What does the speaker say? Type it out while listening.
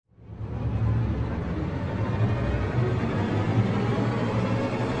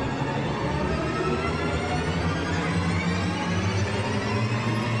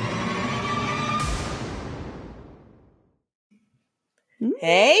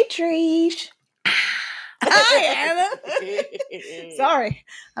Hey, Trish. Hi, Anna. Sorry,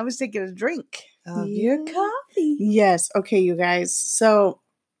 I was taking a drink Of your coffee. Yes. Okay, you guys. So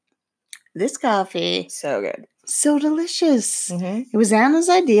this coffee, So good. so delicious. Mm-hmm. It was Anna's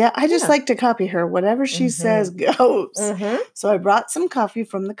idea. I just Yeah. like to copy her. Whatever she says goes. Mm-hmm. So I brought some coffee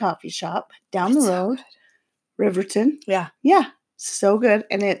from the coffee shop down the road, Riverton. Yeah. Yeah, so good.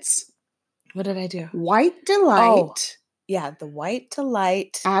 And it's What did I do? White Delight. Oh. Yeah, the White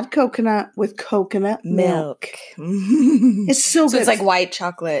Delight Add coconut with coconut milk. It's so good. So it's like white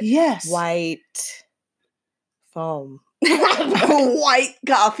chocolate. Yes. White foam. White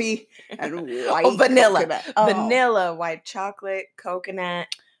coffee and white vanilla. coconut. Vanilla, white chocolate, coconut.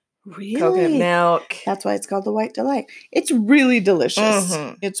 Really? Coconut milk. That's why it's called the White Delight. It's really delicious.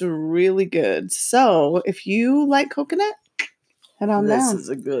 Mhm. It's really good. So if you like coconut, head on down. This is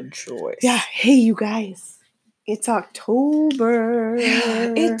a good choice. Yeah. Hey, you guys. It's October.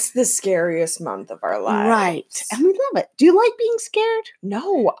 It's the scariest month of our lives. Right. And we love it. Do you like being scared?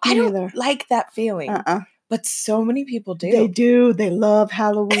 No, I Me don't neither. like that feeling. But so many people do. They do. They love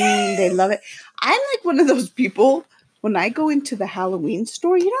Halloween. They love it. I'm like one of those people. When I go into the Halloween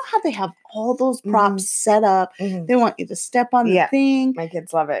store, you know how they have all those props set up? Mhm. They want you to step on the thing. My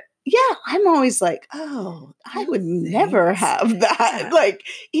kids love it. Yeah, I'm always like, oh, I would never have that, like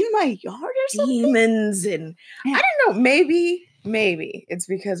in my yard or something. Demons and Yeah. I don't know. Maybe it's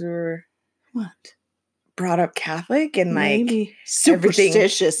because we were brought up Catholic and like maybe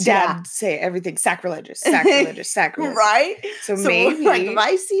superstitious. Dad say everything sacrilegious, sacrilegious. Right? So maybe like if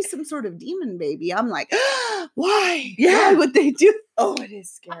I see some sort of demon baby, I'm like, why? Yeah. Why would they do? Oh, it is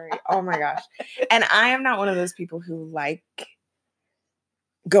scary. Oh my gosh. And I am not one of those people who like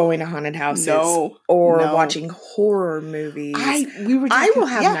going to haunted houses or watching horror movies. I will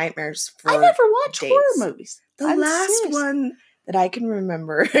have nightmares for I never watch days. horror movies. The last one that I can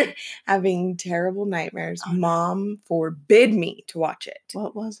remember having terrible nightmares, Mom forbid me to watch it.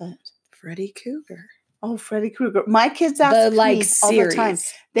 What was it? Freddy Krueger. Oh, Freddy Krueger. My kids ask me all the time.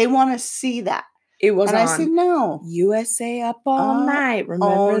 They want to see that. It was and on I said no. USA Up All Night.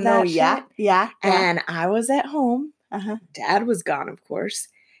 Remember that? No, yeah. And I was at home. Dad was gone, of course.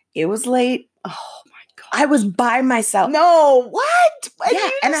 It was late. Oh my God. I was by myself. No, what? Yeah,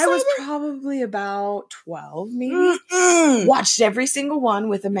 and I was probably about 12, maybe. Watched every single one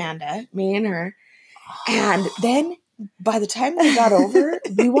with Amanda, me and her. And then by the time we got over,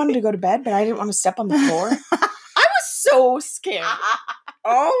 we wanted to go to bed, but I didn't want to step on the floor. I was so scared.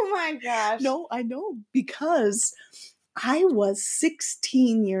 Oh my gosh. No, I know, because I was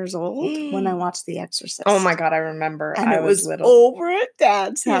 16 years old when I watched The Exorcist. Oh my God, I remember. And I was little. Over at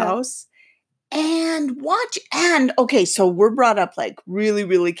Dad's house. Okay, so we're brought up like really,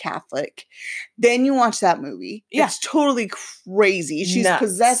 really Catholic. Then you watch that movie. Yeah. It's totally crazy. She's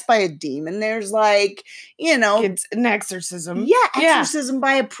possessed by a demon. There's like, it's an exorcism. Yeah, exorcism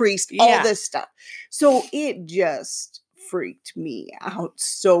by a priest, all Yeah. this stuff. So it just freaked me out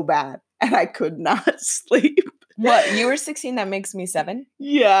so bad. And I could not sleep. What? You were 16? That makes me 7?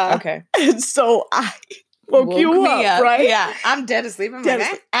 Yeah. Okay. And so I woke you up, right? Yeah. I'm dead asleep.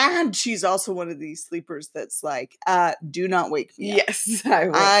 And she's also one of these sleepers that's like, do not wake me up. Yes.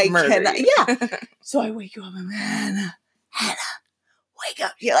 I cannot. Yeah. So I wake you up and Hannah, wake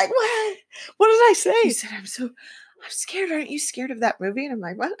up. You're like, what? What did I say? You said, I'm scared. Aren't you scared of that movie? And I'm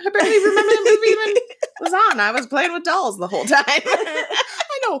like, what? I barely remember the movie even was on. I was playing with dolls the whole time.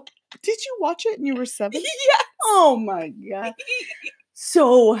 I know. Did you watch it and you were 7? Yes. Oh my God.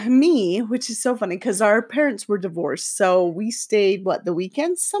 So me, which is so funny because our parents were divorced. So we stayed, the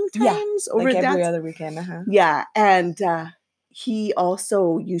weekends sometimes? Over like every other weekend. Yeah. And he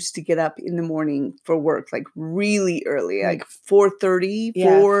also used to get up in the morning for work, like really early, like 4:30,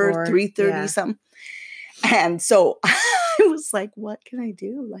 3:30 something. And so I was like, what can I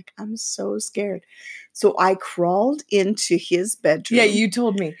do? Like, I'm so scared. So I crawled into his bedroom. Yeah, you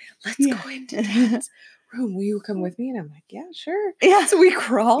told me, let's go into Dad's room. Will you come with me? And I'm like, yeah, sure. Yeah. So we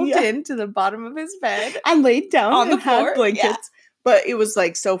crawled into the bottom of his bed. And laid down on the floor. Had blankets. Yeah. But it was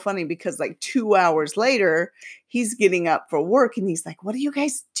like so funny because like 2 hours later, he's getting up for work and he's like, what are you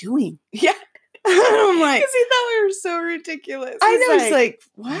guys doing? Yeah. I'm like, because he thought we were so ridiculous. I know. He's like,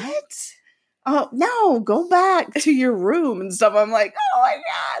 what? Oh, no, go back to your room and stuff. I'm like, oh my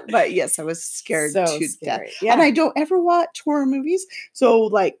God. But yes, I was scared to death. Yeah. And I don't ever watch horror movies. So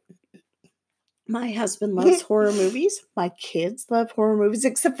like my husband loves horror movies. My kids love horror movies,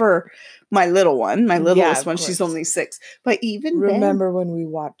 except for my little one, my littlest one. She's only 6. But even remember when we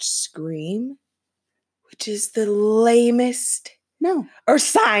watched Scream, which is the lamest No. Or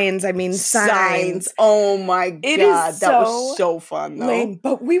Signs. I mean, Signs. Oh my God. That was so fun, though. Lame.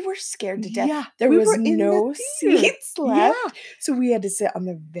 But we were scared to death. Yeah. There was no seats left. Yeah. So we had to sit on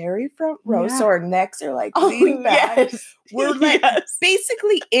the very front row. So our necks are like leaned back. Yes. We're like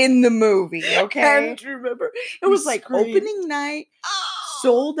basically in the movie, okay? And remember, it was like opening night,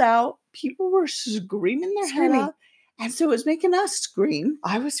 sold out. People were screaming their head off. And so it was making us scream.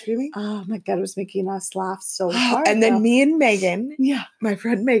 I was screaming. Oh my God, it was making us laugh so hard. And then me and Megan, yeah, my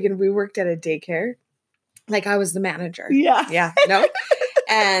friend Megan, we worked at a daycare. Like I was the manager. Yeah. Yeah. No.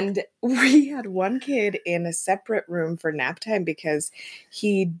 And we had one kid in a separate room for nap time because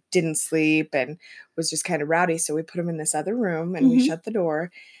he didn't sleep and was just kind of rowdy. So we put him in this other room and we shut the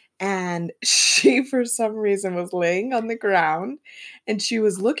door. And she, for some reason, was laying on the ground and she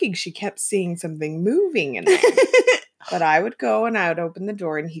was looking. She kept seeing something moving in there. But I would go and I would open the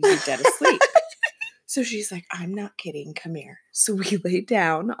door and he'd be dead asleep. So she's like, I'm not kidding. Come here. So we lay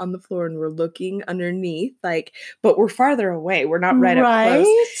down on the floor and we're looking underneath, like, but we're farther away. We're not right up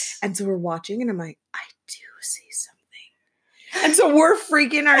close. And so we're watching and I'm like, I do see something. And so we're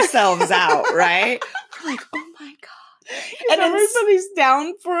freaking ourselves out, right? We're like, oh my God. And everybody's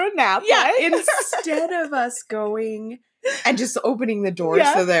down for a nap. Yeah. Right? Instead of us going and just opening the door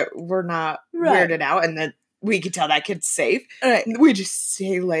so that we're not weirded out and then we could tell that kid's safe. Right. We just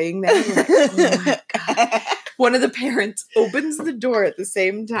stay laying there. Like, oh my God. One of the parents opens the door at the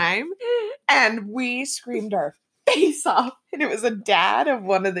same time and we screamed our face off. And it was a dad of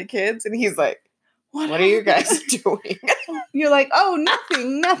one of the kids. And he's like, what are you guys doing? You're like, oh,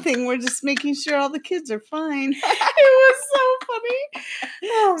 nothing. We're just making sure all the kids are fine. It was so funny.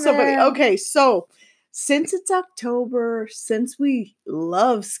 Oh, so funny. Okay, so since it's October, since we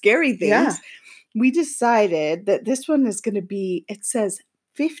love scary things, we decided that this one is going to be, it says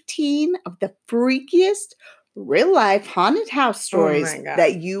 15 of the freakiest real life haunted house stories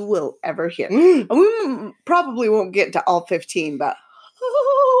that you will ever hear. And we probably won't get to all 15, but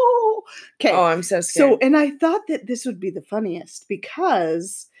okay. Oh, I'm so scared. So, and I thought that this would be the funniest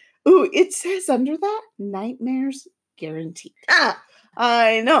because, it says under that, nightmares guaranteed.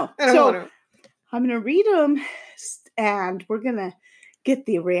 I know. I'm going to read them and we're going to get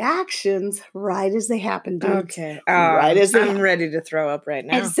the reactions right as they happen, dude. Okay. Right as I'm ready to throw up right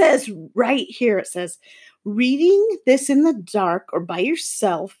now. It says right here, reading this in the dark or by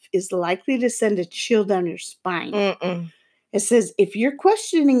yourself is likely to send a chill down your spine. It says, if you're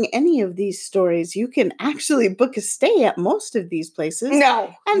questioning any of these stories, you can actually book a stay at most of these places.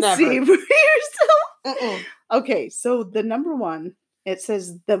 No. And never. see for yourself. Okay, so the number one, it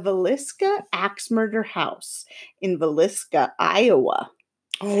says the Villisca Axe Murder House in Villisca, Iowa.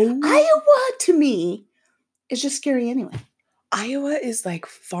 Oh. Iowa, to me, is just scary anyway. Iowa is like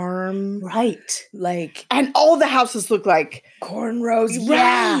farm. Right. Like. And all the houses look like cornrows.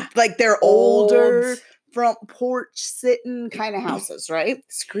 Yeah. Like they're older, front porch sitting kind of houses, right?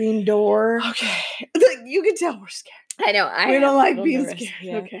 Screen door. Okay. You can tell we're scared. I know. We don't like being scared.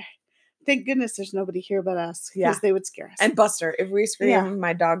 Yeah. Okay. Thank goodness there's nobody here but us because they would scare us. And Buster. If we scream,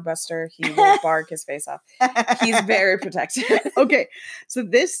 my dog Buster, he will bark his face off. He's very protective. Okay. So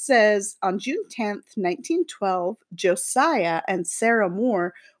this says on June 10th, 1912, Josiah and Sarah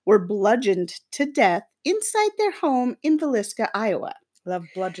Moore were bludgeoned to death inside their home in Villisca, Iowa. Love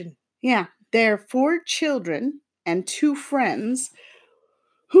bludgeon. Yeah. Their 4 children and 2 friends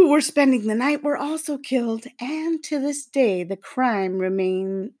who were spending the night were also killed, and to this day, the crime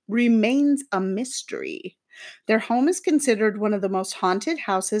remains a mystery. Their home is considered one of the most haunted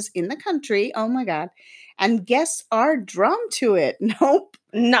houses in the country. Oh my God. And guests are drawn to it. Nope.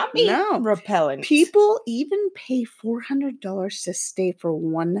 Not me. No. Repellent. People even pay $400 to stay for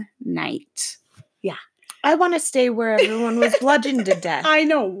one night. Yeah. I want to stay where everyone was bludgeoned to death. I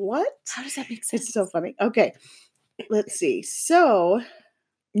know. What? How does that make sense? It's so funny. Okay. Let's see. So...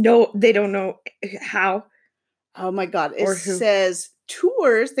 No, they don't know how. Oh my God. It says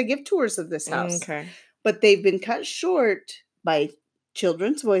tours. They give tours of this house. Okay. But they've been cut short by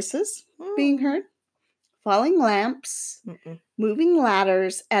children's voices being heard, falling lamps, moving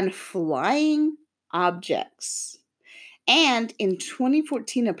ladders, and flying objects. And in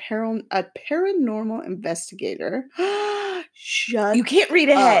 2014, a paranormal investigator You can't read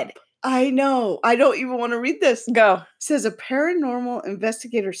ahead. Up. I know. I don't even want to read this. Go. It says a paranormal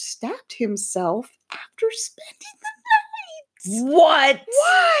investigator stabbed himself after spending the night. What?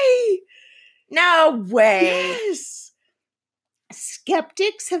 Why? No way. Yes.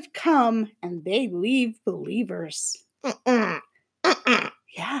 Skeptics have come and they leave believers. Yeah.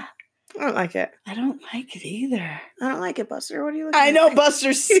 don't like it. I don't like it either. I don't like it, Buster. What are you looking at? I know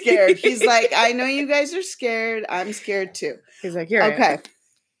Buster's scared. He's like, I know you guys are scared. I'm scared too. He's like, here. Okay.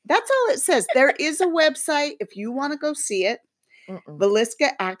 That's all it says. There is a website if you want to go see it.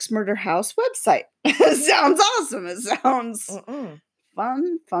 Villisca Axe Murder House website. It sounds awesome. It sounds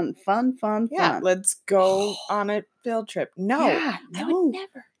fun. Yeah, let's go on a field trip. No, yeah, I would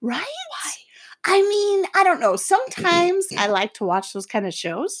never. Right? Why? I mean, I don't know. Sometimes I like to watch those kind of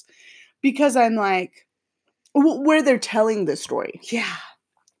shows because I'm like, where they're telling the story. Yeah.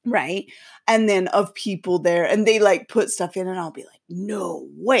 Right? And then of people there, and they like put stuff in, and I'll be like, no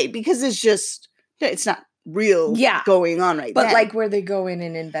way, because it's not real going on right but then. like where they go in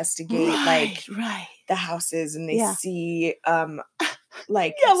and investigate like the houses and they see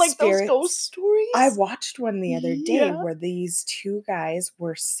like spirits. Those ghost stories. I watched one the other day where these two guys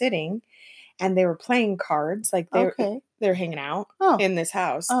were sitting and they were playing cards, like they're hanging out in this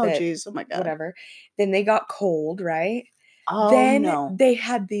house. Oh geez, oh my god. Whatever. Then they got cold, right? Oh, then they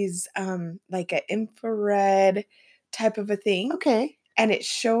had these like an infrared type of a thing. Okay. And it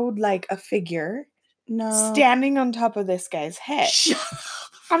showed like a figure standing on top of this guy's head.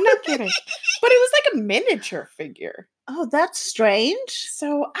 I'm not kidding. But it was like a miniature figure. Oh, that's strange.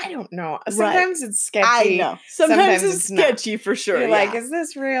 So I don't know. Sometimes it's sketchy. I know. Sometimes it's sketchy for sure. You're like, is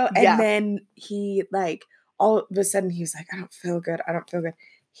this real? And then he like all of a sudden he's like, I don't feel good.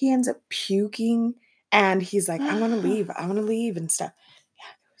 He ends up puking and he's like, I want to leave and stuff.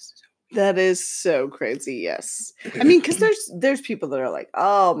 That is so crazy. Yes. I mean, because there's people that are like,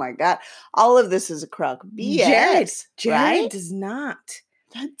 oh my God, all of this is a crock of BS. Jared does not.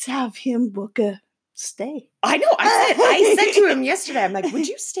 Let's have him book a stay. I know. I said to him yesterday, I'm like, would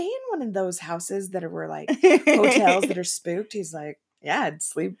you stay in one of those houses that were like hotels that are spooked? He's like, yeah, I'd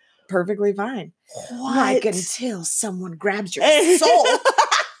sleep perfectly fine. What? Like until someone grabs your soul,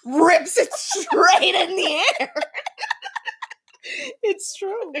 rips it straight in the air. It's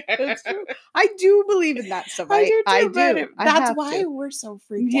true. It's true. I do believe in that stuff. I do. That's why we're so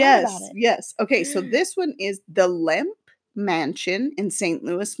freaked out about it. Yes. Okay. So this one is the Lemp Mansion in St.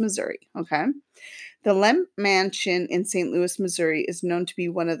 Louis, Missouri. Okay. The Lemp Mansion in St. Louis, Missouri is known to be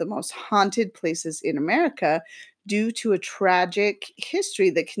one of the most haunted places in America due to a tragic history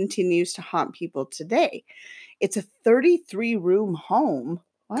that continues to haunt people today. It's a 33-room home.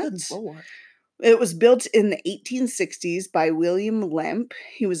 What? Good Lord. It was built in the 1860s by William Lemp.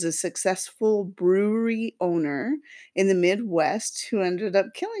 He was a successful brewery owner in the Midwest who ended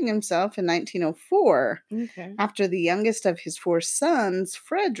up killing himself in 1904 after the youngest of his 4 sons,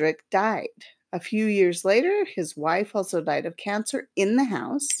 Frederick, died. A few years later, his wife also died of cancer in the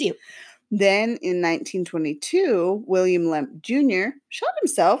house. Ew. Then in 1922, William Lemp Jr. shot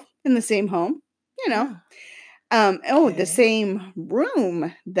himself in the same home, the same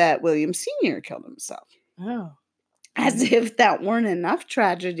room that William Sr. killed himself. Oh. As if that weren't enough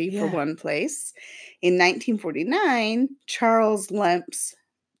tragedy for one place. In 1949, Charles Lemp,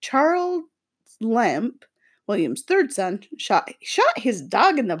 William's 3rd son, shot his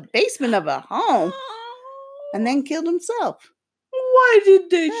dog in the basement of a home and then killed himself. Why did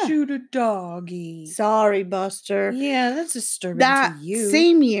they shoot a doggy? Sorry, Buster. Yeah, that's disturbing to you. That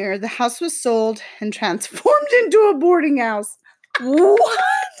same year, the house was sold and transformed into a boarding house. What?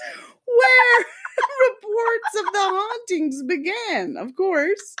 Where reports of the hauntings began, of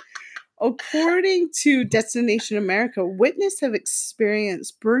course. According to Destination America, witnesses have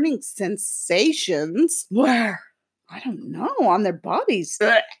experienced burning sensations. Where? I don't know, on their bodies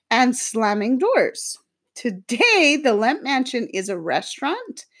and slamming doors. Today, the Lemp Mansion is a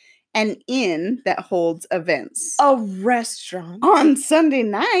restaurant and inn that holds events. A restaurant? On Sunday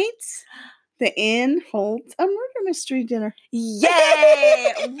nights, the inn holds a murder mystery dinner.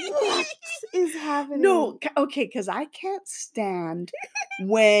 Yay! What is happening? No, okay, because I can't stand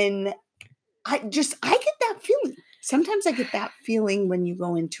when I get that feeling. Sometimes I get that feeling when you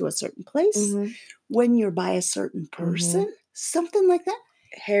go into a certain place, when you're by a certain person, something like that.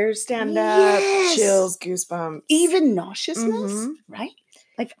 Hairs stand up, chills, goosebumps. Even nauseousness, right?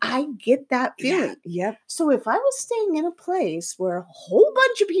 Like, I get that feeling. Yep. So if I was staying in a place where a whole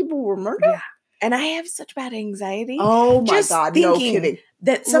bunch of people were murdered. And I have such bad anxiety. Oh, my God. No kidding.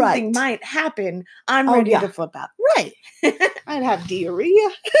 That something might happen. I'm ready to flip out. Right. I'd have diarrhea.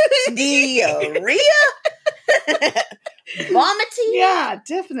 Vomiting. Yeah,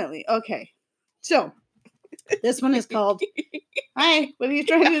 definitely. Okay. So, this one is called, hi, what are you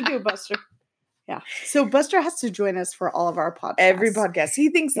trying to do, Buster? Yeah. So Buster has to join us for all of our podcasts. Every podcast. He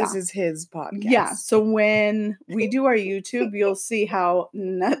thinks this is his podcast. Yeah. So when we do our YouTube, you'll see how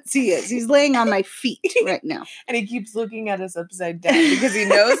nuts he is. He's laying on my feet right now. And he keeps looking at us upside down because he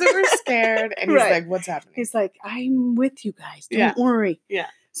knows that we're scared. And he's like, what's happening? He's like, I'm with you guys. Don't worry. Yeah.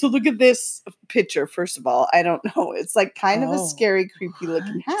 So look at this picture, first of all. I don't know. It's like kind of a scary, creepy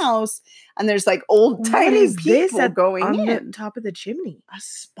looking house. And there's like old tiny people going on in. the top of the chimney. A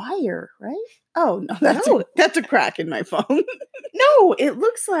spire, right? Oh, no. That's a crack in my phone. No, it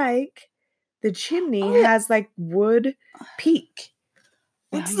looks like the chimney has like wood peak.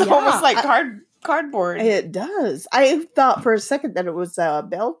 It's almost like cardboard. It does. I thought for a second that it was a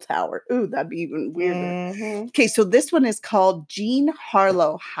bell tower. Ooh, that'd be even weirder. Mm-hmm. Okay, so this one is called Jean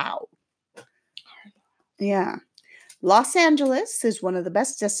Harlow House. Yeah. Los Angeles is one of the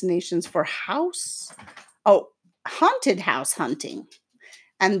best destinations for haunted house hunting.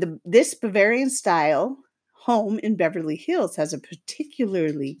 And this Bavarian-style home in Beverly Hills has a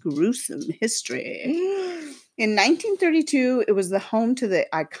particularly gruesome history. In 1932, it was the home to the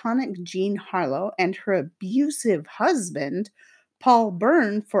iconic Jean Harlow and her abusive husband, Paul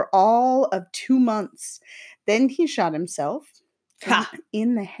Byrne, for all of 2 months. Then he shot himself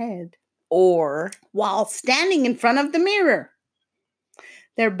in the head while standing in front of the mirror.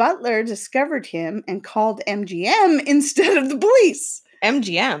 Their butler discovered him and called MGM instead of the police.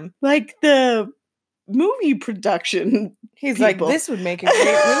 MGM? Like the movie production. He's people. Like, this would make a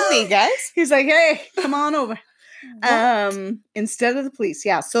great movie, guys. He's like, hey, come on over. Instead of the police.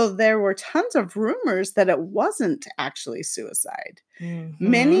 Yeah. So there were tons of rumors that it wasn't actually suicide. Mm-hmm.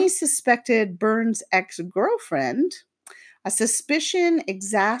 Many suspected Byrne's ex-girlfriend, a suspicion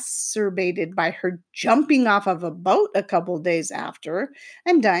exacerbated by her jumping off of a boat a couple days after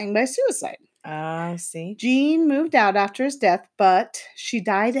and dying by suicide. See. Jean moved out after his death, but she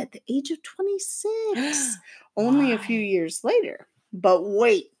died at the age of 26, only a few years later. But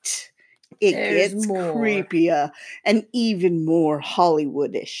wait, it gets creepier and even more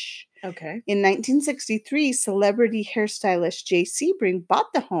Hollywoodish. Okay. In 1963, celebrity hairstylist Jay Sebring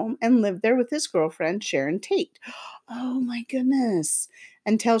bought the home and lived there with his girlfriend, Sharon Tate. Oh my goodness.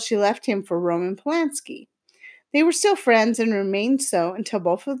 Until she left him for Roman Polanski. They were still friends and remained so until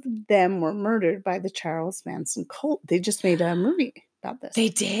both of them were murdered by the Charles Manson cult. They just made a movie about this. They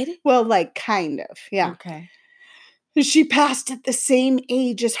did? Well, like, kind of. Yeah. Okay. She passed at the same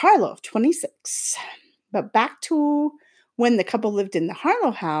age as Harlow, 26. But back to when the couple lived in the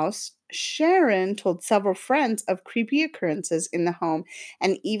Harlow house, Sharon told several friends of creepy occurrences in the home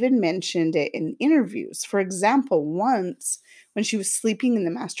and even mentioned it in interviews. For example, once when she was sleeping in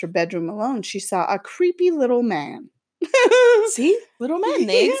the master bedroom alone, she saw a creepy little man. See? Little men,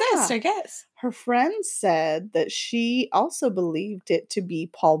 they exist, I guess. Her friends said that she also believed it to be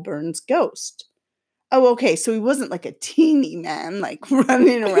Paul Byrne's ghost. Oh, okay. So he wasn't like a teeny man, like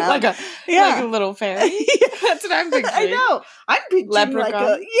running around. like a little fairy. That's what I'm picturing. I know. I'm picturing Leprechaun. like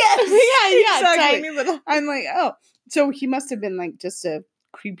a... Yes. Exactly. Tiny little... I'm like, oh. So he must have been like just a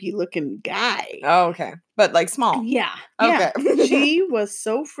creepy looking guy. Oh, okay. But like small. Yeah. Okay. Yeah. She was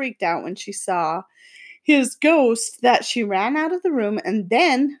so freaked out when she saw his ghost that she ran out of the room and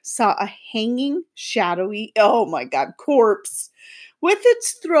then saw a hanging, shadowy, oh my God, corpse with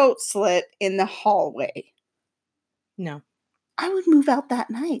its throat slit in the hallway. No. I would move out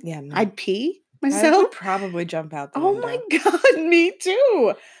that night. Yeah, no. I'd pee myself. I would probably jump out the window. My God, me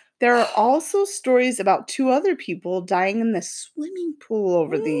too. There are also stories about 2 other people dying in the swimming pool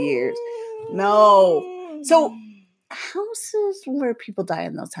over the years. No. So, houses where people die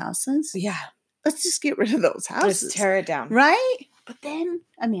in those houses. Yeah. Let's just get rid of those houses. Just tear it down. Right? But then,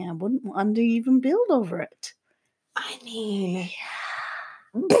 I mean, I wouldn't want to even build over it. I mean...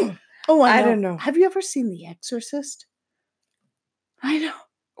 Oh, I don't know. Have you ever seen The Exorcist? I know.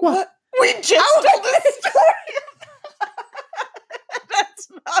 What? We just told this story. That's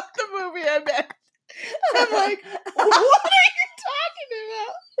not the movie I meant. I'm like, what are you talking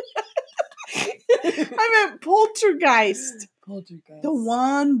about? I meant Poltergeist. Poltergeist. The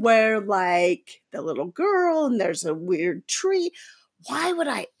one where, like, the little girl and there's a weird tree. Why would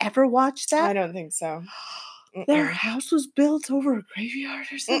I ever watch that? I don't think so. Their house was built over a graveyard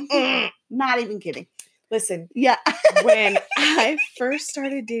or something. Not even kidding. Listen. Yeah. When I first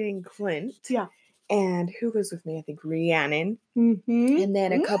started dating Clint. Yeah. And who goes with me? I think Rhiannon. Mm-hmm. And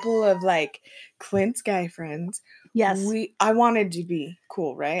then a couple of like Clint's guy friends. Yes. I wanted to be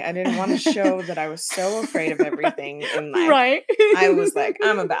cool, right? I didn't want to show that I was so afraid of everything in life. Right. I was like,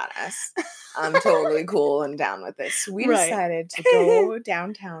 I'm a badass. I'm totally cool and down with this. So we decided to go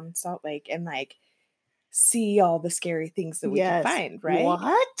downtown Salt Lake and like see all the scary things that we could find, right?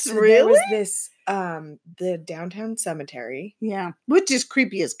 What? So really? There was this, the downtown cemetery. Yeah. Which is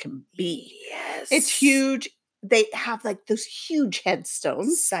creepy as can be. Yes. It's huge. They have like those huge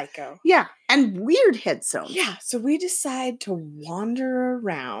headstones. Psycho. Yeah. And weird headstones. Yeah. So we decide to wander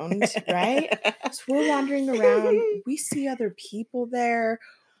around, right? So we're wandering around. We see other people there.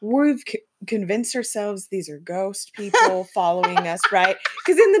 We've convinced ourselves these are ghost people following us, right?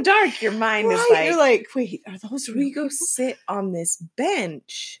 Because in the dark, your mind is like, you're like, wait, are those real we go people? sit on this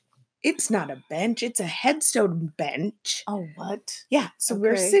bench. It's not a bench, it's a headstone bench. Oh, what? Yeah. So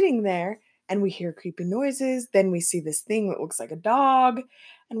we're sitting there and we hear creepy noises. Then we see this thing that looks like a dog.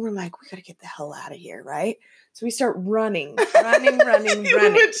 And we're like, we got to get the hell out of here, right? So we start running. Which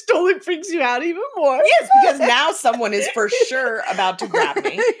totally freaks you out even more. Yes, because now someone is for sure about to grab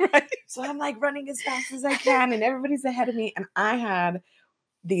me. Right. So I'm like running as fast as I can, and everybody's ahead of me. And I had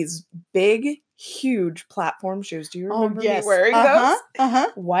these big, huge platform shoes. Do you remember me wearing those?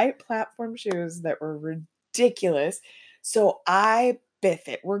 White platform shoes that were ridiculous. So I biff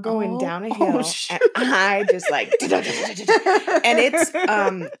it. We're going down a hill, and I just like, and it's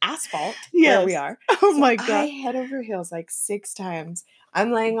asphalt where we are. Oh my God. I head over heels like 6 times.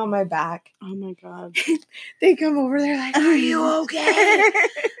 I'm laying on my back. Oh my God. They come over, they're like, are you okay?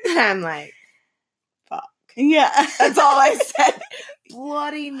 And I'm like, fuck. Yeah. That's all I said.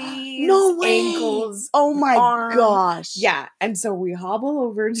 Bloody knees, no way. ankles. Oh my gosh. Yeah. And so we hobble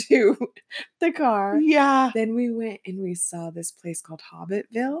over to the car. Yeah. Then we went and we saw this place called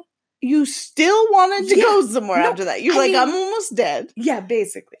Hobbitville. You still wanted to go somewhere after that. You're I'm almost dead. Yeah,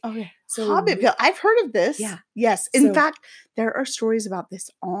 basically. Okay. So Hobbitville. I've heard of this. Yeah. Yes. In fact, there are stories about this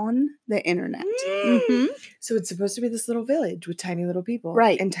on the internet. Mm-hmm. So it's supposed to be this little village with tiny little people.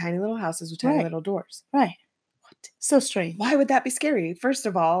 Right. And tiny little houses with tiny little doors. Right. So strange. Why would that be scary? First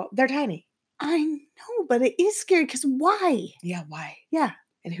of all, they're tiny. I know, but it is scary because why? Yeah, why? Yeah.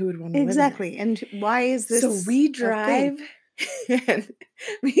 And who would want to Exactly. And why is this? So we drive, and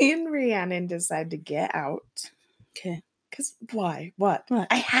me and Rhiannon decide to get out. Okay. Because why? What? What?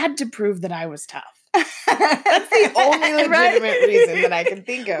 I had to prove that I was tough. That's the only legitimate reason that I can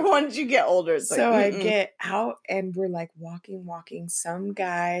think of. Once you get older, it's so I get out and we're like walking. Some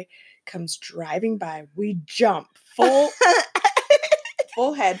guy comes driving by. We jump full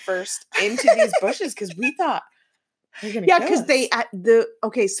head first into these bushes because we thought they're gonna kill us. They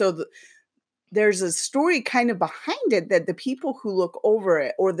there's a story kind of behind it that the people who look over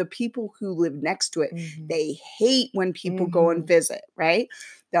it or the people who live next to it, they hate when people go and visit, right?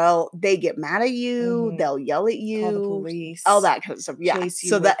 They get mad at you, they'll yell at you, call the police, all that kind of stuff. Yeah.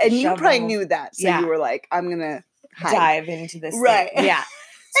 So that, and you probably knew that. So you were like, I'm gonna dive into this thing. Yeah.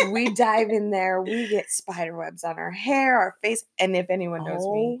 So we dive in there, we get spider webs on our hair, our face, and if anyone knows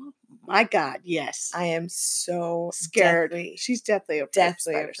me, my God, yes. I am so scared. She's deathly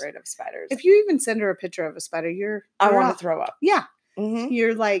afraid of spiders. If you even send her a picture of a spider, I want to throw up. Yeah. Mm-hmm.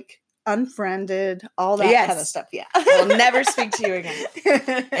 You're like unfriended, all that kind of stuff. Yeah. I'll never speak to you again.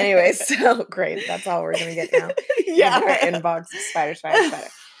 Anyway, so great. That's all we're going to get now. Yeah. Our inbox of spider.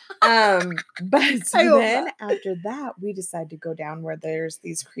 But so then after that, we decide to go down where there's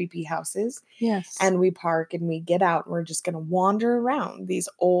these creepy houses. Yes. And we park and we get out and we're just going to wander around these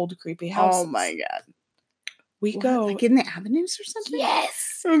old creepy houses. Oh my God. We go like in the avenues or something?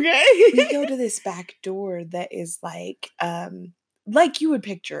 Yes. Okay. We go to this back door that is like you would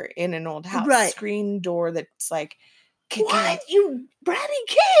picture in an old house. Right. Screen door that's like what? You bratty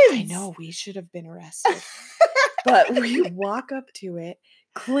kids. I know, we should have been arrested. But we walk up to it.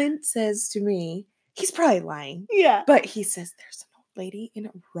 Clint says to me, he's probably lying. Yeah. But he says, there's an old lady in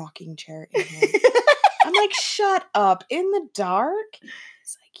a rocking chair in here. I'm like, shut up. In the dark?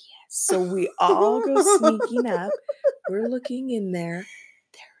 He's like, yes. So we all go sneaking up. We're looking in there.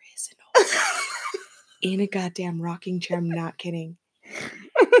 There is an old lady in a goddamn rocking chair. I'm not kidding.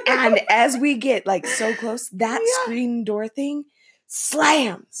 And as we get like so close, that screen door thing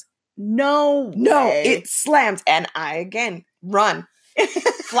slams. No, it slams. And I, again, run.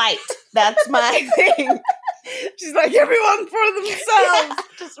 Flight. That's my thing. She's like, everyone for themselves.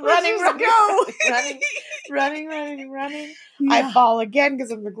 Just running. Yeah. I fall again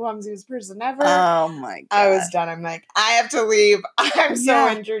because I'm the clumsiest person ever. Oh my God. I was done. I'm like, I have to leave. I'm so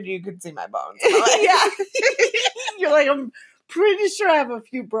injured. You could see my bones. You're like, I'm pretty sure I have a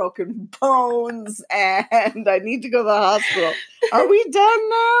few broken bones and I need to go to the hospital. Are we done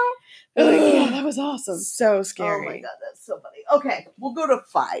now? Like, yeah, that was awesome. So scary. Oh my God, that's so funny. Okay, we'll go to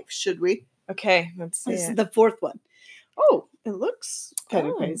 5, should we? Okay, let's see. This is the 4th one. Oh, it looks kind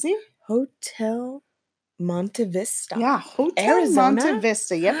of crazy. Hotel Monte Vista. Yeah, Hotel Arizona? Monte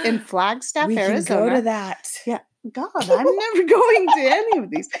Vista. Yep, in Flagstaff, We can Arizona. go to that. Yeah. God, I'm never going to any of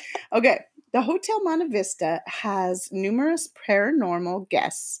these. Okay. The Hotel Monte Vista has numerous paranormal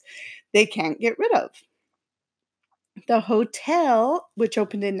guests they can't get rid of. The hotel, which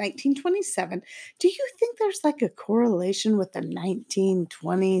opened in 1927, do you think there's like a correlation with the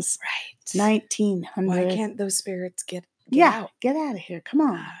 1920s, Right. 1900s? Why can't those spirits get out? Get out of here. Come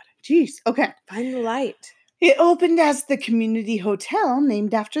on. God. Jeez. Okay. Find the light. It opened as the community hotel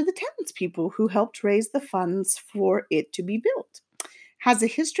named after the townspeople who helped raise the funds for it to be built. Has a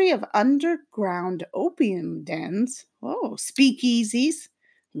history of underground opium dens, speakeasies,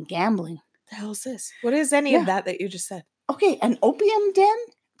 and gambling. The hell is this? What is any of that you just said? Okay, an opium den.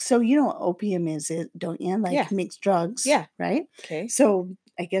 So you know what opium is, don't you? Like mixed drugs. Yeah. Right? Okay. So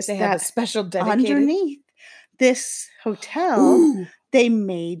I guess they have a special dedicated underneath this hotel, they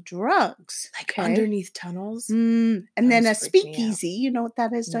made drugs. Like underneath tunnels? And then a speakeasy. You know what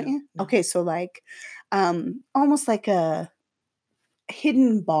that is, don't you? No. Okay, so like almost like a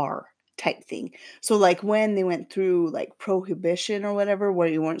hidden bar type thing. So like when they went through like prohibition or whatever, where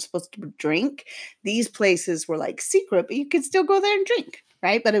you weren't supposed to drink, these places were like secret, but you could still go there and drink,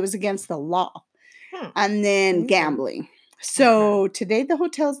 right? But it was against the law. And then gambling. So today the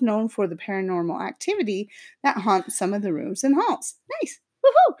hotel is known for the paranormal activity that haunts some of the rooms and halls. Nice.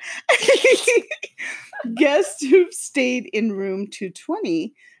 Woohoo! Guests who've stayed in room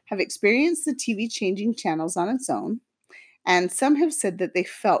 220 have experienced the TV changing channels on its own. And some have said that they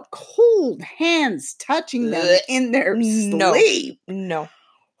felt cold hands touching them in their sleep. No.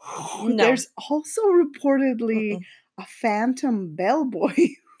 There's also reportedly a phantom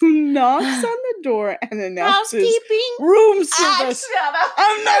bellboy who knocks on the door and announces room service. Shut up.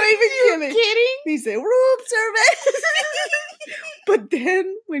 I'm not even kidding. He said room service. But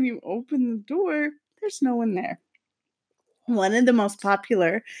then when you open the door, there's no one there. One of the most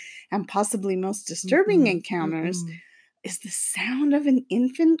popular and possibly most disturbing encounters is the sound of an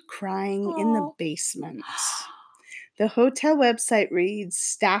infant crying in the basement. The hotel website reads,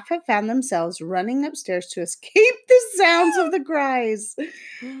 staff have found themselves running upstairs to escape the sounds of the cries.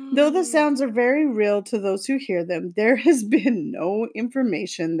 Though the sounds are very real to those who hear them, there has been no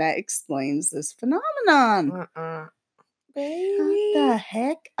information that explains this phenomenon. Baby. Shut the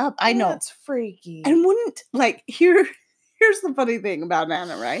heck up. I know. That's freaky. And wouldn't, like, here's the funny thing about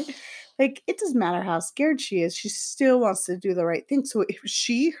Anna, right? Like, it doesn't matter how scared she is. She still wants to do the right thing. So if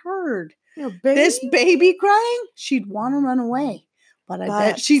she heard this baby crying, she'd want to run away. But I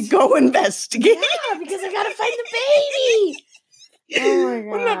bet she'd go investigate. Yeah, because I got to find the baby. Oh, my God.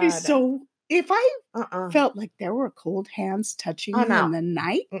 Wouldn't that be so... If I felt like there were cold hands touching me in the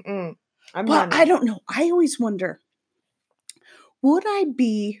night. I don't know. I always wonder, would I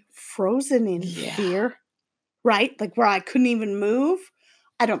be frozen in fear? Right? Like where I couldn't even move?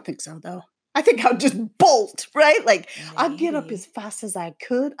 I don't think so, though. I think I would just bolt, right? Like, I'd get up as fast as I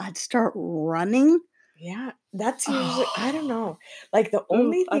could. I'd start running. Yeah, that's usually, I don't know. Like, the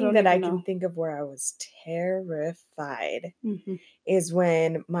only thing that I can think of where I was terrified is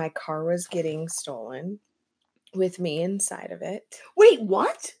when my car was getting stolen with me inside of it. Wait,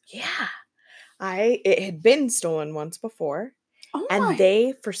 what? Yeah. It had been stolen once before. Oh and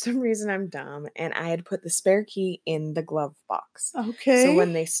they, for some reason, I'm dumb, and I had put the spare key in the glove box. Okay. So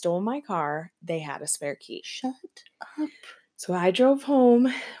when they stole my car, they had a spare key. Shut up. So I drove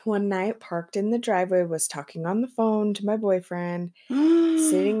home one night, parked in the driveway, was talking on the phone to my boyfriend,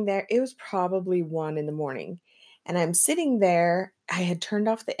 sitting there. It was probably 1 a.m. And I'm sitting there. I had turned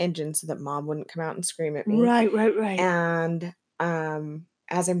off the engine so that Mom wouldn't come out and scream at me. Right. And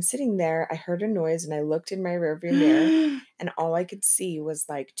as I'm sitting there, I heard a noise and I looked in my rearview mirror and all I could see was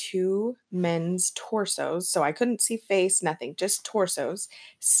like 2 men's torsos. So I couldn't see face, nothing, just torsos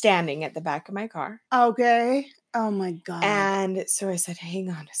standing at the back of my car. Okay. Oh my God. And so I said, hang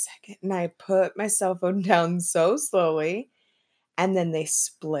on a second. And I put my cell phone down so slowly. And then they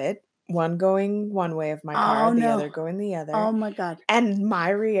split. One going one way of my car, the other going the other. Oh my God. And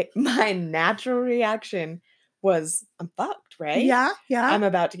my natural reaction was, I'm fucked, right? Yeah. I'm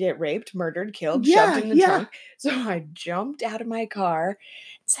about to get raped, murdered, killed, shoved in the trunk. So I jumped out of my car and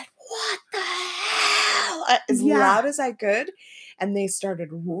said, what the hell? As loud as I could. And they started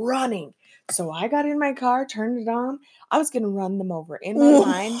running. So I got in my car, turned it on. I was going to run them over. In my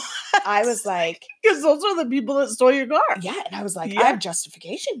mind, I was like... Because those are the people that stole your car. Yeah, and I was like, I have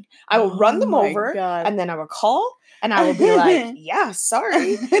justification. I will run them over, and then I will call, and I will be like, yeah,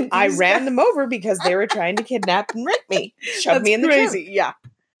 sorry. I ran them over because they were trying to kidnap and rape me. Shove me in the trunk. Yeah.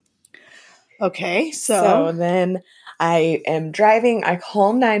 Okay, so then I am driving. I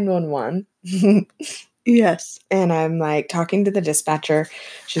call 911. Yes. And I'm like talking to the dispatcher.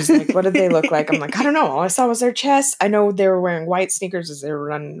 She's like, what did they look like? I'm like, I don't know. All I saw was their chest. I know they were wearing white sneakers as they were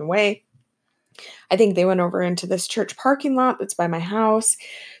running away. I think they went over into this church parking lot that's by my house.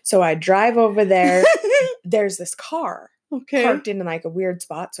 So I drive over there. There's this car parked in like a weird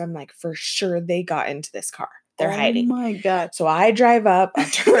spot. So I'm like, for sure they got into this car. They're hiding. Oh my God. So I drive up, I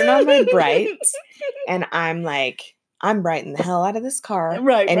turn on my brights, and I'm like, I'm brighting the hell out of this car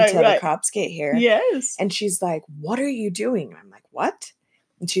until the cops get here. Yes. And she's like, what are you doing? I'm like, what?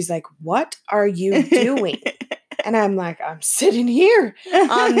 And she's like, what are you doing? And I'm like, I'm sitting here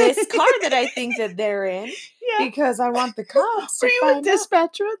on this car that I think that they're in because I want the cops to find out. Were you a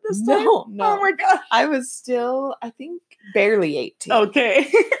dispatcher at this time? No. Oh my God. I was still, I think, barely 18.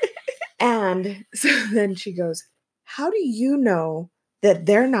 Okay. And so then she goes, how do you know that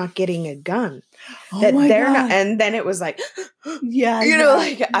they're not getting a gun? That they're not. And then it was like,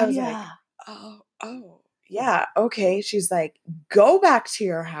 like I was like, oh, yeah, okay. She's like, go back to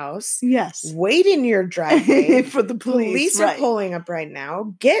your house. Yes. Wait in your driveway for the police. Police are pulling up right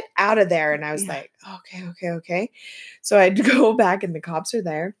now. Get out of there. And I was like, okay. So I'd go back and the cops are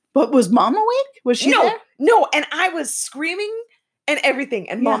there. But was Mom awake? Was she there? No. And I was screaming and everything.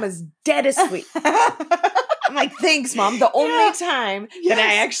 And Mom is dead asleep. I'm like, thanks, Mom. The only time that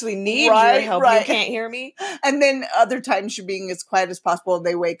I actually need your help, you can't hear me. And then other times you're being as quiet as possible. And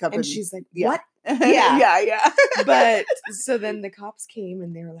they wake up and she's like, what? Yeah. But so then the cops came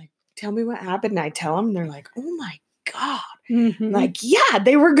and they were like, tell me what happened. And I tell them, and they're like, oh my God. Mm-hmm. Like, yeah,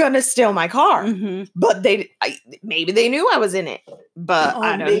 they were going to steal my car. Mm-hmm. But maybe they knew I was in it. But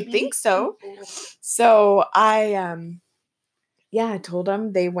I don't think so. So I told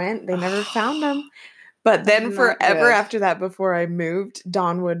them. They went. They never found them. But then forever after that, before I moved,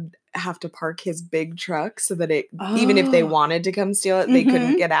 Don would have to park his big truck so that even if they wanted to come steal it, they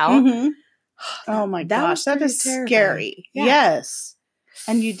couldn't get out. Mm-hmm. Oh my gosh, that is scary. Yeah. Yes.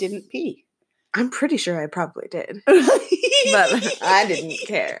 And you didn't pee. I'm pretty sure I probably did. But I didn't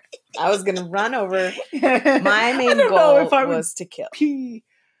care. I was going to run over. My main goal was to kill. Pee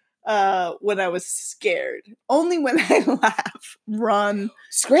when I was scared. Only when I laugh, run,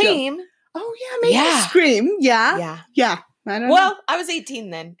 scream. Jump. Oh, yeah, maybe scream. Yeah. I don't know. I was 18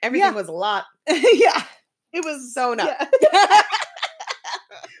 then. Everything was a lot. Yeah. It was sewn up. Yeah.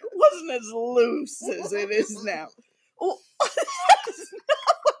 Wasn't as loose as it is now. Oh, that's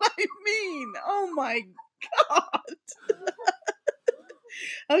not what I mean. Oh, my God.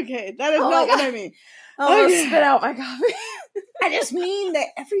 Okay, that is not what I mean. I'll spit out my coffee. I just mean that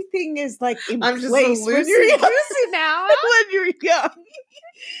everything is like in I'm place just when you're young. now. When you're young.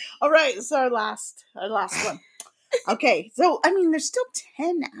 All right, so our last one. Okay, so I mean, there's still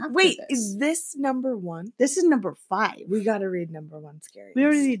 10 after Wait, this. is this number 1? This is number 5. We got to read number 1 scary. We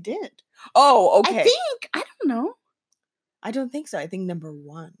already did. Oh, okay. I don't know. I don't think so. I think number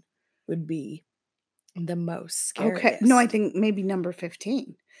 1 would be the most scariest. Okay, no, I think maybe number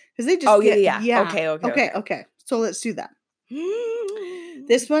 15 because they just. Yeah. Okay. So let's do that.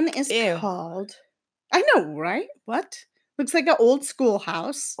 This one is called. I know, right? What? Looks like an old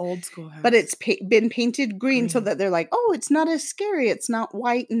schoolhouse. But it's been painted green so that they're like, oh, it's not as scary. It's not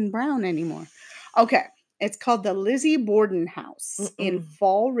white and brown anymore. Okay. It's called the Lizzie Borden House in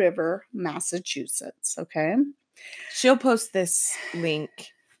Fall River, Massachusetts. Okay. She'll post this link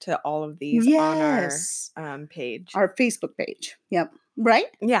to all of these on our page. Our Facebook page. Yep. Right?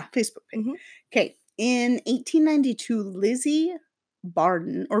 Yeah. Facebook page. Mm-hmm. Okay. In 1892, Lizzie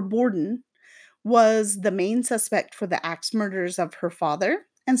Borden was the main suspect for the axe murders of her father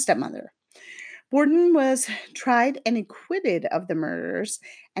and stepmother. Borden was tried and acquitted of the murders,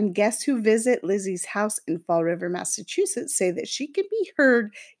 and guests who visit Lizzie's house in Fall River, Massachusetts say that she can be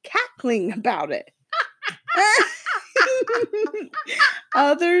heard cackling about it.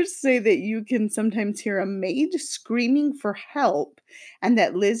 Others say that you can sometimes hear a maid screaming for help and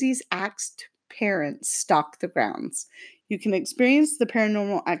that Lizzie's axed parents stalk the grounds. You can experience the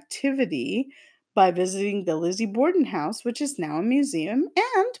paranormal activity by visiting the Lizzie Borden House, which is now a museum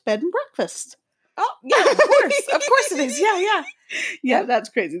and bed and breakfast. Oh, yeah, of course. Of course it is. Yeah. Yeah, that's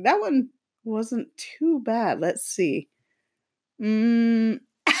crazy. That one wasn't too bad. Let's see. Oh,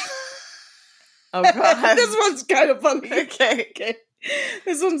 God. This one's kind of funny. Okay.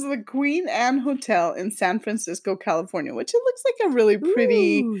 This one's the Queen Anne Hotel in San Francisco, California, which it looks like a really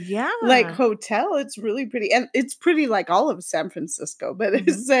pretty hotel. It's really pretty. And it's pretty like all of San Francisco. But it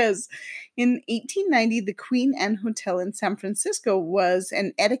says, in 1890, the Queen Anne Hotel in San Francisco was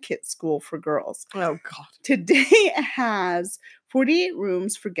an etiquette school for girls. Oh, God. Today it has 48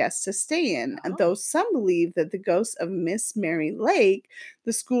 rooms for guests to stay in. And though some believe that the ghost of Miss Mary Lake,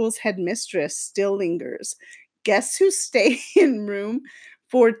 the school's headmistress, still lingers. Guests who stay in room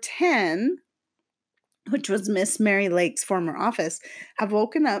 410, which was Miss Mary Lake's former office, have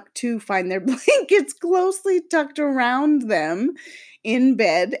woken up to find their blankets closely tucked around them in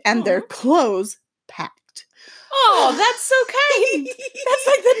bed and their clothes packed. Oh, that's so kind. That's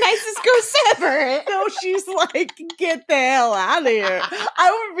like the nicest ghost ever. So she's like, get the hell out of here.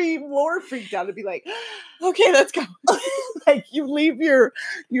 I would be more freaked out to be like, okay, let's go. Like you leave your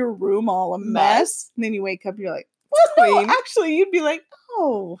room all a mess. And then you wake up, you're like, well, no, actually, you'd be like,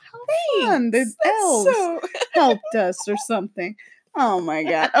 oh, how fun. The elves helped us or something. Oh my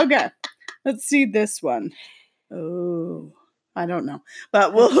God. Okay. Let's see this one. Oh, I don't know.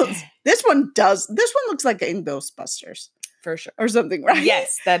 But this one looks like in Ghostbusters. For sure. Or something, right?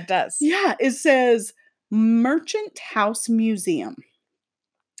 Yes, that does. Yeah, it says Merchant House Museum.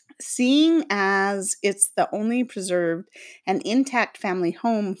 Seeing as it's the only preserved and intact family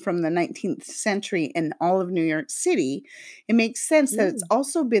home from the 19th century in all of New York City, it makes sense that it's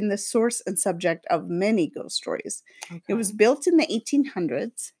also been the source and subject of many ghost stories. Okay. It was built in the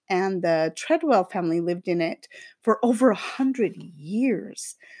 1800s, and the Treadwell family lived in it for over 100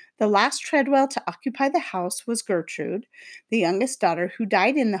 years. The last Treadwell to occupy the house was Gertrude, the youngest daughter, who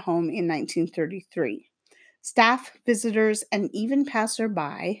died in the home in 1933. Staff, visitors, and even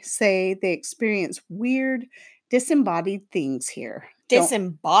passerby say they experience weird, disembodied things here.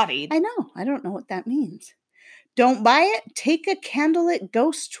 Disembodied? I know. I don't know what that means. Don't buy it. Take a candlelit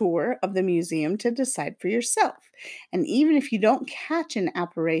ghost tour of the museum to decide for yourself. And even if you don't catch an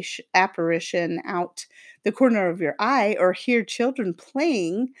apparition out the corner of your eye or hear children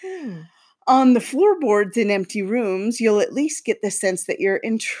playing on the floorboards in empty rooms, you'll at least get the sense that you're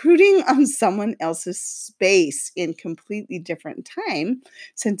intruding on someone else's space in completely different time,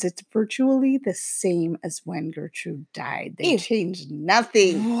 since it's virtually the same as when Gertrude died. They changed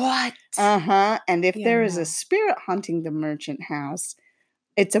nothing. What? And if there is a spirit haunting the Merchant House,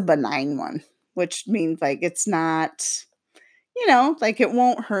 it's a benign one, which means like it's not, like it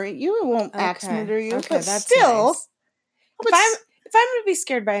won't hurt you, it won't axe murder you, but that's still. Nice. If I'm going to be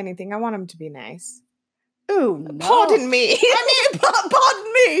scared by anything, I want him to be nice. Oh, no. Pardon me.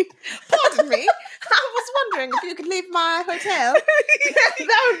 Pardon me. Pardon me. I was wondering if you could leave my hotel.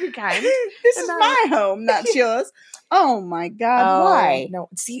 That would be kind. This is my home, not yours. Oh, my God. Why? No.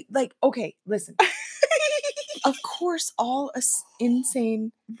 See, okay, listen. Of course, all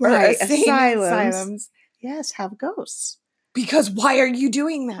insane asylums. Yes, have ghosts. Because why are you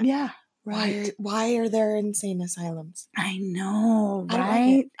doing that? Yeah. Right. Why are there insane asylums? I know,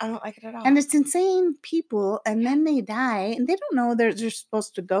 right? I don't like it at all. And it's insane people, and then they die, and they don't know they're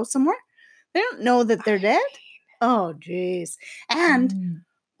supposed to go somewhere. They don't know that they're dead. Oh, jeez. And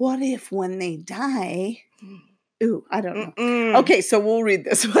what if when they die... Ooh, I don't know. Okay, so we'll read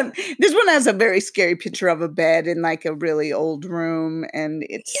this one. This one has a very scary picture of a bed in like a really old room, and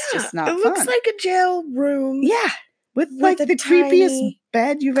it's just not fun. It looks like a jail room. Yeah. With like the creepiest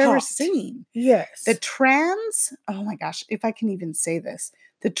bed you've ever seen. Yes. Oh my gosh, if I can even say this.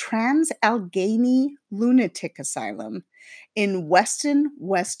 The Trans-Allegheny Lunatic Asylum in Weston,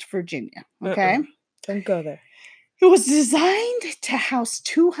 West Virginia. Okay? Don't go there. It was designed to house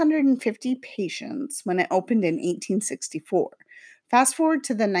 250 patients when it opened in 1864. Fast forward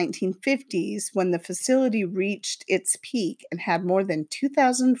to the 1950s when the facility reached its peak and had more than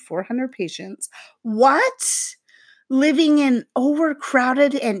 2,400 patients. What? Living in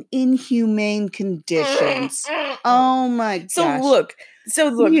overcrowded and inhumane conditions. Oh my gosh. So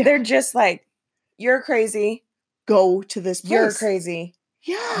look, they're just like, you're crazy. Go to this place. You're crazy.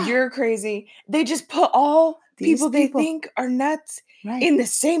 Yeah. You're crazy. They just put all people they think are nuts in the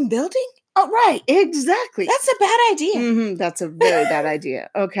same building? Oh, right. Exactly. That's a bad idea. That's a very bad idea.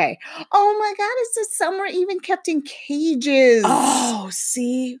 Okay. Oh my God. It's that some were even kept in cages. Oh,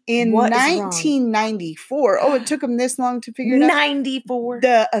 see? In 1994. Oh, it took them this long to figure it out. 94.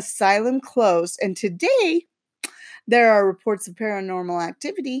 The asylum closed. And today, there are reports of paranormal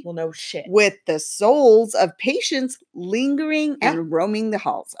activity. Well, no shit. With the souls of patients lingering and roaming the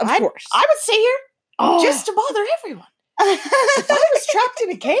halls. Of course. I would stay here just to bother everyone. If I was trapped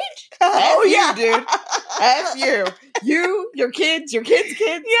in a cage, dude. F you. You, your kids, kids.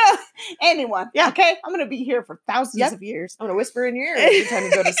 Yeah. Anyone. Yeah. Okay. I'm going to be here for thousands of years. I'm going to whisper in your ear every time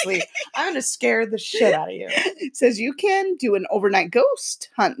you go to sleep. I'm going to scare the shit out of you. It says you can do an overnight ghost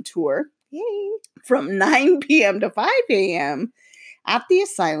hunt tour from 9 p.m. to 5 a.m. at the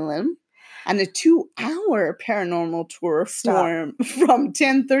asylum and a 2-hour paranormal tour from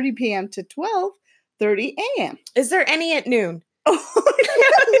 10:30 p.m. to 12:30 a.m. Is there any at noon? or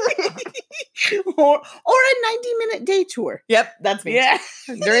a 90-minute day tour. Yep, that's me. Yeah.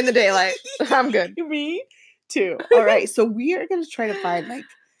 During the daylight. I'm good. Me too. All right. So we are going to try to find like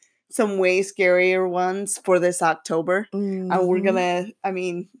some way scarier ones for this October. Mm-hmm. And we're going to, I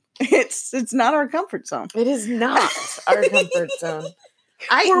mean, it's not our comfort zone. It is not our comfort zone.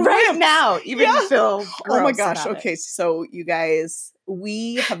 Right now even feel gross. Oh my gosh. Okay. So you guys,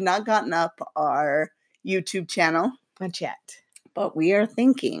 we have not gotten up our YouTube channel. Not yet. But we are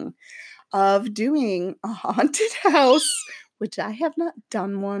thinking of doing a haunted house, which I have not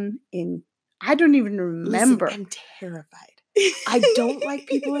done one in, I don't even remember. Listen, I'm terrified. I don't like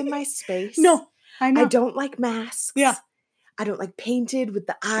people in my space. No, I know. I don't like masks. Yeah. I don't like painted with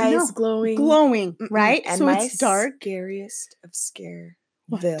the eyes glowing. Glowing, right? And so my it's dark. Scariest of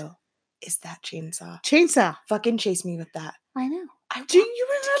Scareville is that chainsaw. Chainsaw. Fucking chase me with that. I know. Do you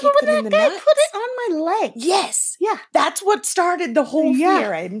remember when that guy put it on my leg? Yes. Yeah. That's what started the whole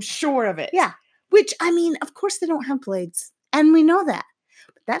fear. I'm sure of it. Yeah. Which, I mean, of course they don't have blades. And we know that.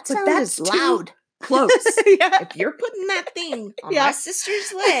 But that sound is loud. Close. If you're putting that thing on my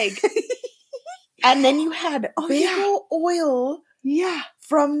sister's leg, and then you had big old oil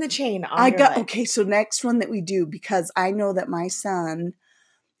from the chain on your leg. Okay, so next one that we do, because I know that my son,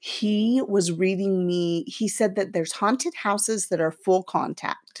 he was reading me, he said that there's haunted houses that are full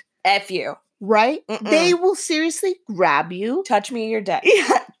contact. F you. Right? They will seriously grab you. Touch me, you're dead.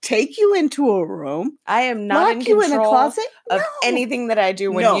 Yeah. Take you into a room. I am not in control in a closet of anything that I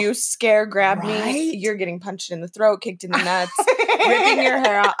do. When you grab me, you're getting punched in the throat, kicked in the nuts, ripping your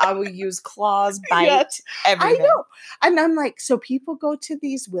hair out. I will use claws, bite, everything. I know. And I'm like, so people go to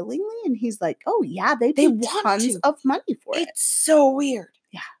these willingly? And he's like, oh yeah, they want tons of money for it. It's so weird.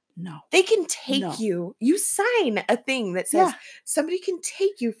 Yeah. No. They can take you. You sign a thing that says somebody can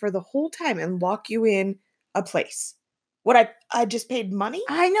take you for the whole time and lock you in a place. What I just paid money?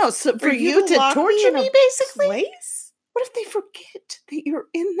 I know. So for you to torture me, basically? Place? What if they forget that you're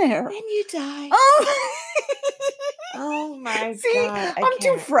in there? And you die. Oh, oh my God. I'm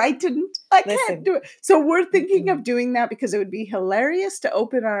too frightened. I can't do it. So we're thinking of doing that because it would be hilarious to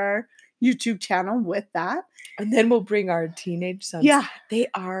open our YouTube channel with that. And then we'll bring our teenage sons. Yeah. They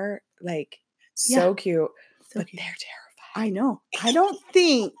are like so cute, but they're terrified. I know. I don't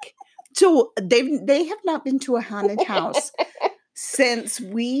think so. They have not been to a haunted house since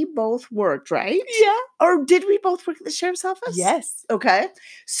we both worked, right? Yeah. Or did we both work at the sheriff's office? Yes. Okay.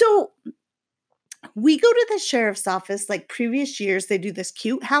 So we go to the sheriff's office like previous years. They do this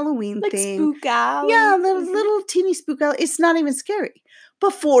cute Halloween thing. Spook alley. Yeah, little teeny spook alley. It's not even scary.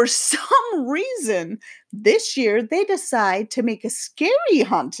 But for some reason, this year, they decide to make a scary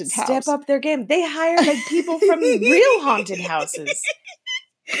haunted house. Step up their game. They hire like people from real haunted houses.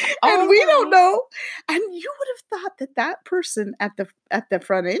 And we don't know. And you would have thought that person at the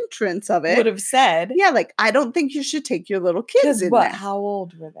front entrance of it would have said, yeah, like, I don't think you should take your little kids in there. How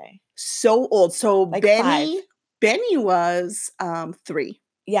old were they? So old. So like Benny was 3.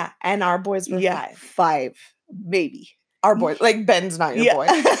 Yeah, and our boys were 5. 5, maybe. Our boys, like Ben's not your boy.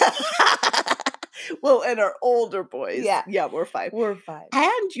 Well, and our older boys. Yeah, we're 5. We're 5.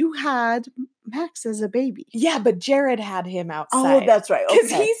 And you had Max as a baby. Yeah, but Jared had him outside. Oh, that's right.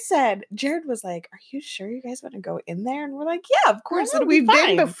 Because he said, Jared was like, "Are you sure you guys want to go in there?" And we're like, "Yeah, of course. We've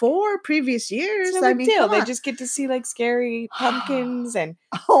been before previous years. It's no big deal. They just get to see like scary pumpkins and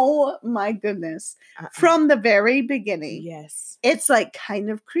oh my goodness, from the very beginning. Yes, it's like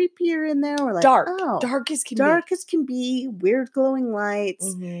kind of creepier in there. Or like dark as can be. Weird glowing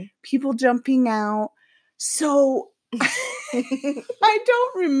lights, people jumping out. So I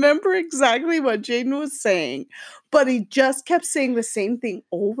don't remember exactly what Jaden was saying, but he just kept saying the same thing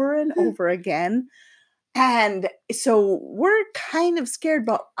over and over again. And so we're kind of scared,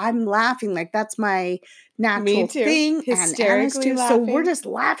 but I'm laughing. Like that's my natural thing. Hysterically laughing. So we're just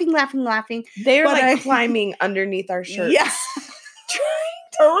laughing. They're like climbing underneath our shirts. Yeah.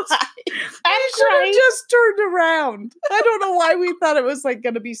 I should have just turned around. I don't know why we thought it was like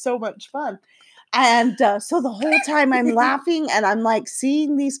going to be so much fun. And so the whole time I'm laughing and I'm like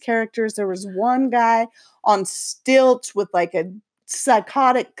seeing these characters. There was one guy on stilts with like a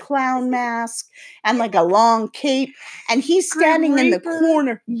psychotic clown mask and like a long cape. And he's standing in the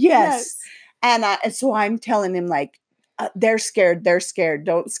corner. Yes. And so I'm telling him like, they're scared.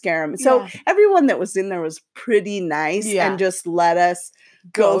 Don't scare them. So everyone that was in there was pretty nice and just let us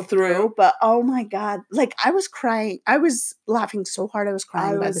go through. But oh my God, like I was crying. I was laughing so hard. I was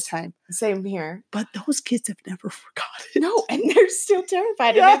crying by the time. Same here. But those kids have never forgotten. No, and they're still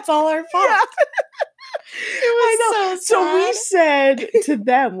terrified. And it's all our fault. Yeah. It was so we said to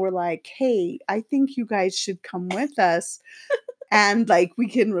them, we're like, hey, I think you guys should come with us and like we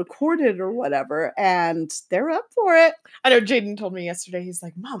can record it or whatever. And they're up for it. I know Jaden told me yesterday, he's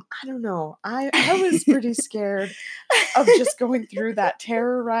like, Mom, I don't know. I was pretty scared of just going through that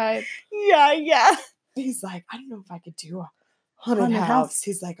terror ride. Yeah. He's like, I don't know if I could do a haunted house.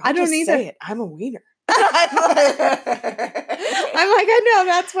 He's like, I don't just either. say it. I'm a wiener. I'm like, I know.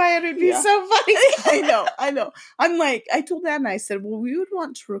 That's why it would be so funny. I know. I'm like, I told Anna, I said, well, we would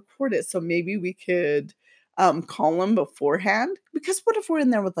want to record it. So maybe we could call them beforehand. Because what if we're in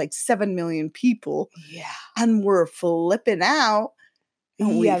there with like 7 million people? Yeah. And we're flipping out.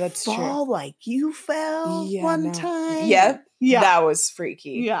 And that's fall true. Like you fell one time. Yep. Yeah. That was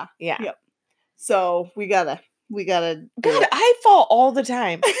freaky. Yeah. Yep. So we gotta. God, I fall all the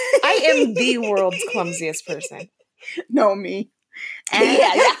time. I am the world's clumsiest person. No, me. And,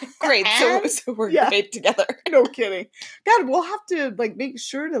 yeah. Great. So we're great together. No kidding. God, we'll have to like make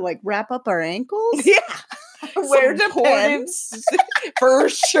sure to like wrap up our ankles. Yeah. Wear depends. For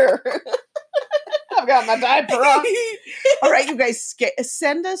sure. I've got my diaper on. All right, you guys,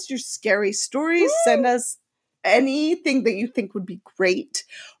 send us your scary stories. Woo! Send us anything that you think would be great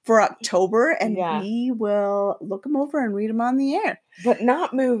for October, and we will look them over and read them on the air. But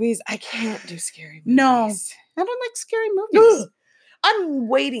not movies. I can't do scary movies. No, I don't like scary movies. I'm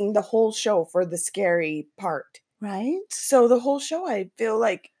waiting the whole show for the scary part. Right? So the whole show, I feel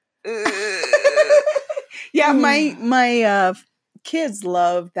like... Yeah, my kids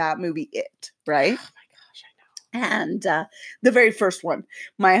love that movie, It, right? And the very first one,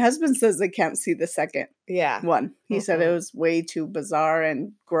 my husband says they can't see the second one. He said it was way too bizarre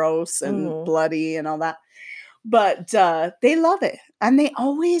and gross and bloody and all that. But they love it. And they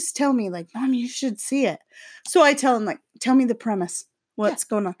always tell me, like, Mom, you should see it. So I tell them, like, tell me the premise. What's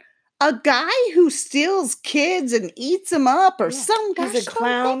going on? A guy who steals kids and eats them up or some guy. He's a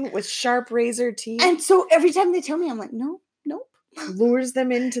clown with sharp razor teeth. And so every time they tell me, I'm like, nope. Lures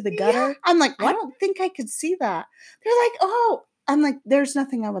them into the gutter. Yeah. I'm like, what? I don't think I could see that. They're like, oh. I'm like, there's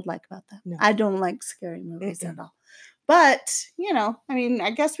nothing I would like about that. No. I don't like scary movies at all. But, I mean,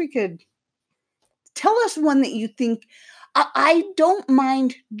 I guess we could tell us one that you think. I don't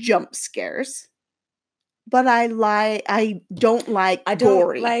mind jump scares, but I don't like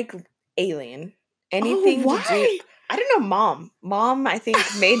gory. Don't like Alien. Anything to do. I don't know, Mom, I think,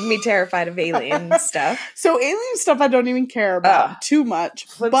 made me terrified of alien stuff. So alien stuff I don't even care about too much.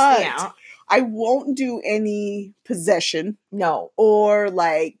 Flips me out. I won't do any possession. No. Or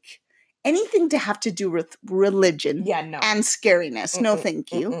like anything to have to do with religion. Yeah, no. And scariness. No,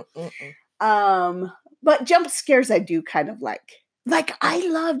 thank you. But jump scares I do kind of like. Like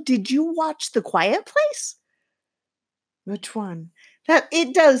did you watch The Quiet Place? Which one? That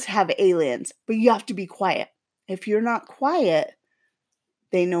it does have aliens, but you have to be quiet. If you're not quiet,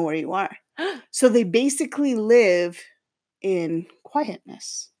 they know where you are. So they basically live in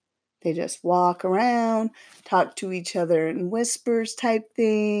quietness. They just walk around, talk to each other in whispers type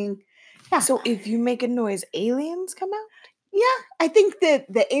thing. Yeah. So if you make a noise, aliens come out? Yeah. I think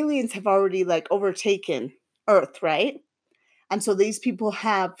that the aliens have already like overtaken Earth, right? And so these people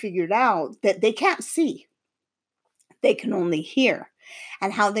have figured out that they can't see. They can only hear.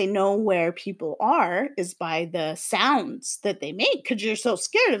 And how they know where people are is by the sounds that they make. Because you're so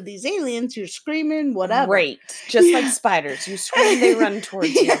scared of these aliens, you're screaming, whatever. Great. Just like spiders. You scream, they run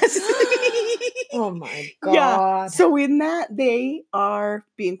towards you. Oh my God. Yeah. So in that, they are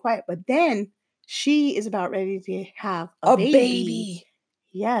being quiet. But then she is about ready to have a baby.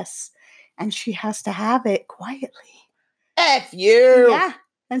 Yes. And she has to have it quietly. F you. Yeah.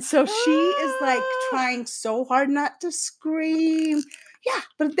 And so she is like trying so hard not to scream. Yeah.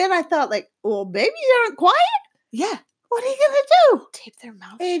 But then I thought like, well, babies aren't quiet. Yeah. What are you going to do? Tape their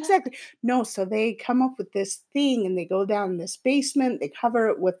mouth Exactly. Shut? No. So they come up with this thing and they go down this basement. They cover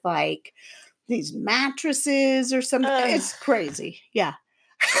it with like these mattresses or something. It's crazy. Yeah.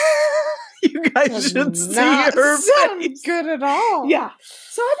 You guys should see her face. Good at all. Yeah.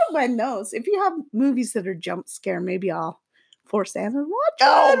 So I don't mind those. If you have movies that are jump scare, maybe I'll force Anna to watch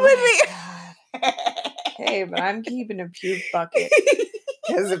it with me. Hey, but I'm keeping a puke bucket.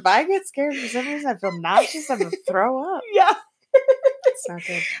 Because if I get scared for some reason, I feel nauseous, I'm going to throw up. Yeah. It's not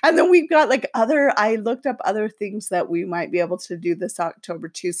good. And then we've got like I looked up other things that we might be able to do this October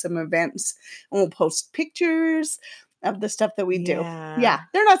too, some events. And we'll post pictures of the stuff that we do. Yeah.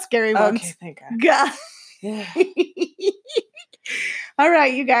 They're not scary ones. Okay, thank God. Yeah. All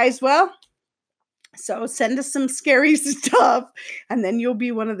right, you guys. Well, so send us some scary stuff, and then you'll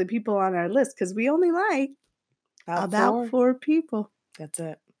be one of the people on our list because we only like about 4 people. That's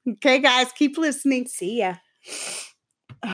it. Okay, guys, keep listening. See ya.